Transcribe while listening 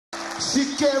She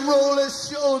can roll her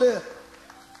shoulder.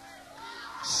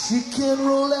 She can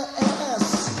roll her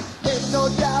ass. Ain't no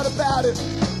doubt about it.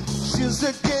 She's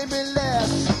a gaming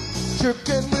lass.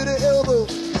 Jerking with her elbow,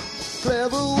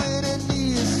 clever with her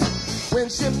knees. When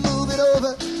she move it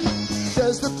over,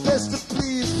 does the best to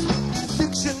please.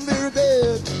 Fiction very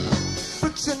bad,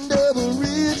 friction double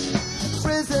rich.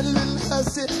 Crazy little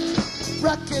hussy,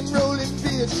 rock and rolling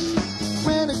bitch.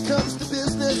 When it comes to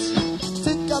business,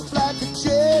 take off like a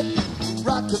jet.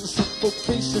 Rockin'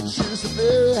 suffocation, she's a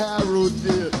very high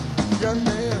roadette. Young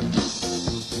man,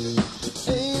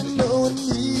 ain't no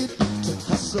need to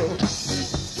hustle.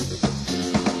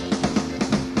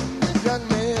 Young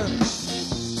man,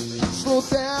 slow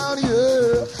down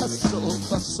your hustle,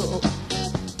 bustle.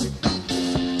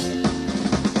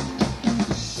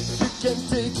 You can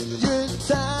take your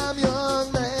time,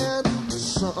 young man.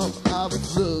 Some of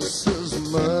this is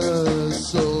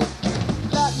muscle.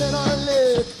 Lightning on a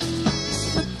leg,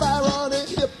 spitfire on a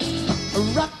hip. A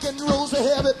rock and roll's a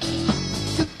habit.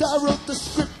 Guitar wrote the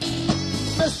script,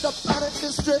 messed up on an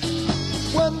instrument.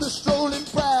 Won the strolling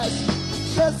prize.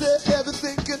 Does it ever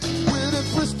thinking with her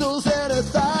crystals and her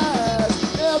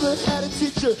thighs? Ever had a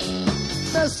teacher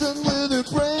messing with her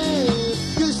brain?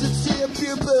 You should see her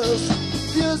pupils,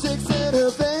 music's in her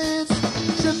veins.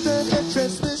 Shifting her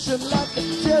transmission like a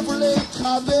Chevrolet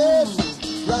Corvette.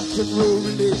 Rock and roll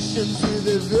relations with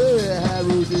a very high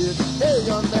roadette. Hey,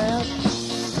 young man,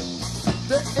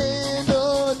 there ain't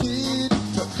no need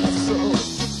to hustle.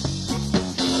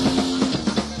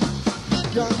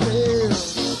 Young man,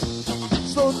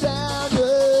 slow down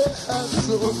your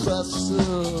hustle,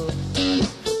 bustle.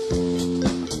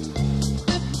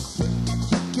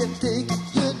 You can take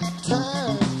your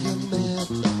time, young man.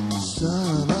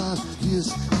 Some of his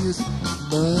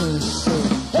muscle.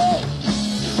 Hey!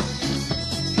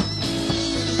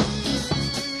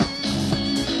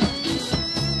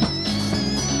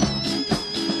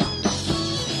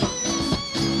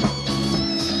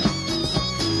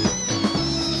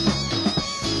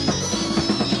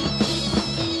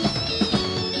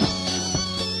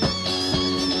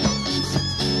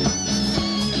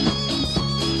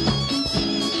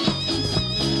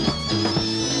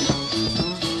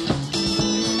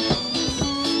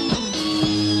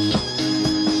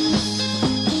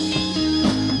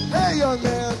 Young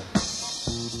man,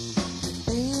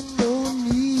 ain't no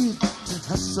need to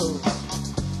hustle.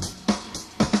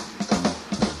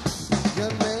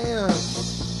 Young man,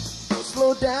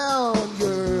 slow down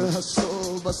your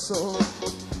hustle, bustle.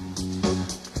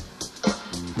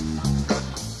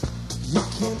 You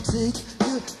can take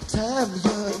your time,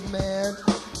 young man.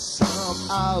 Some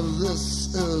of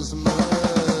this is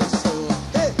muscle.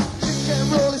 Hey, she can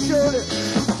roll her shoulder,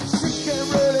 she can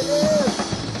roll her head.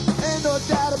 Ain't no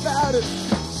doubt about it.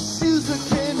 She's a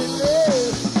candy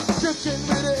leg, jerking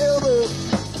with her elbow,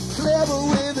 clever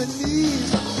with her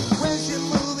knees. When she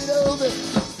move it over,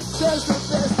 does the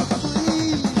best to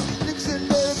please. Friction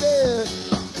very bad,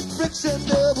 friction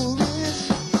double rich.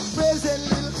 Crazy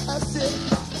little hussy,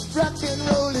 rock and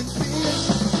rolling bitch.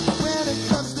 When it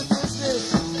comes to business,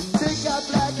 take off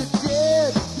like a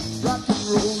jet. Rock and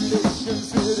roll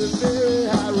relations with a very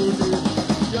high roadette.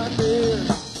 Young man,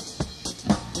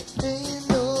 ain't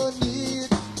no need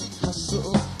to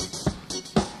hustle.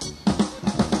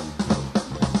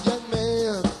 Young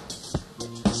man,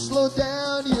 slow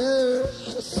down your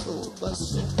hustle,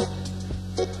 bustle.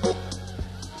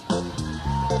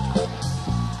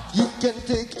 You can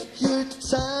take your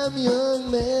time,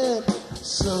 young man.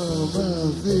 Some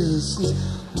of this is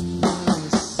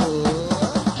muscle.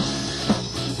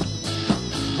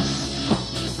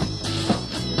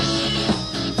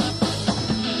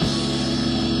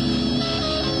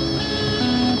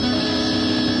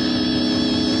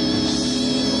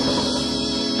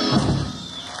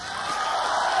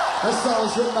 That song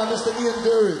was written by Mr. Ian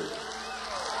Dury.